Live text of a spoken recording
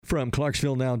From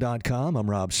ClarksvilleNow.com, I'm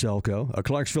Rob Selko. A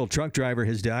Clarksville truck driver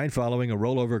has died following a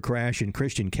rollover crash in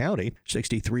Christian County.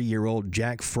 63-year-old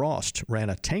Jack Frost ran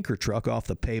a tanker truck off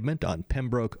the pavement on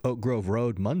Pembroke Oak Grove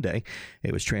Road Monday.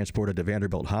 He was transported to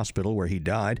Vanderbilt Hospital where he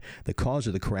died. The cause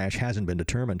of the crash hasn't been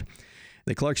determined.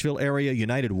 The Clarksville Area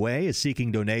United Way is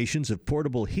seeking donations of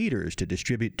portable heaters to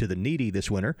distribute to the needy this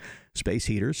winter. Space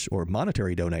heaters or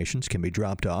monetary donations can be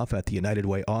dropped off at the United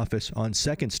Way office on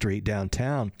 2nd Street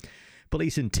downtown.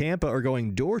 Police in Tampa are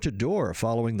going door-to-door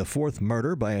following the fourth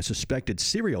murder by a suspected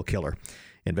serial killer.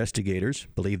 Investigators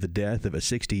believe the death of a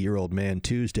 60-year-old man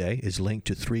Tuesday is linked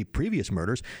to 3 previous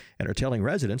murders and are telling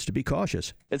residents to be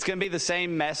cautious. It's going to be the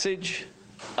same message.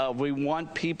 We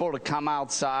want people to come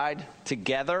outside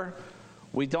together.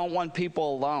 We don't want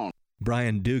people alone.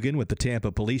 Brian Dugan with the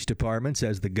Tampa Police Department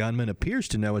says the gunman appears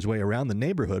to know his way around the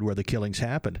neighborhood where the killings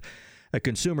happened. A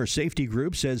consumer safety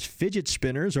group says fidget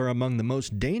spinners are among the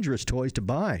most dangerous toys to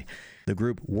buy. The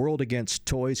group World Against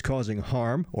Toys Causing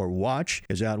Harm, or WATCH,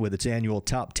 is out with its annual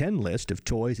top 10 list of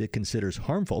toys it considers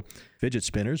harmful. Fidget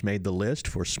spinners made the list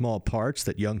for small parts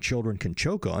that young children can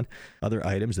choke on. Other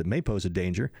items that may pose a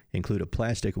danger include a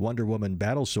plastic Wonder Woman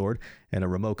battle sword and a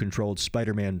remote-controlled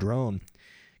Spider-Man drone.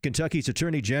 Kentucky's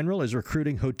Attorney General is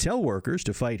recruiting hotel workers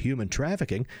to fight human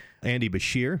trafficking. Andy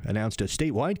Beshear announced a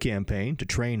statewide campaign to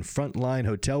train frontline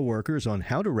hotel workers on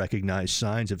how to recognize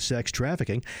signs of sex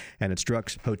trafficking and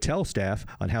instructs hotel staff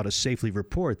on how to safely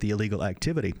report the illegal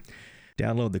activity.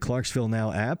 Download the Clarksville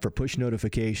Now app for push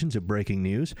notifications of breaking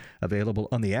news, available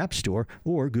on the App Store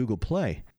or Google Play.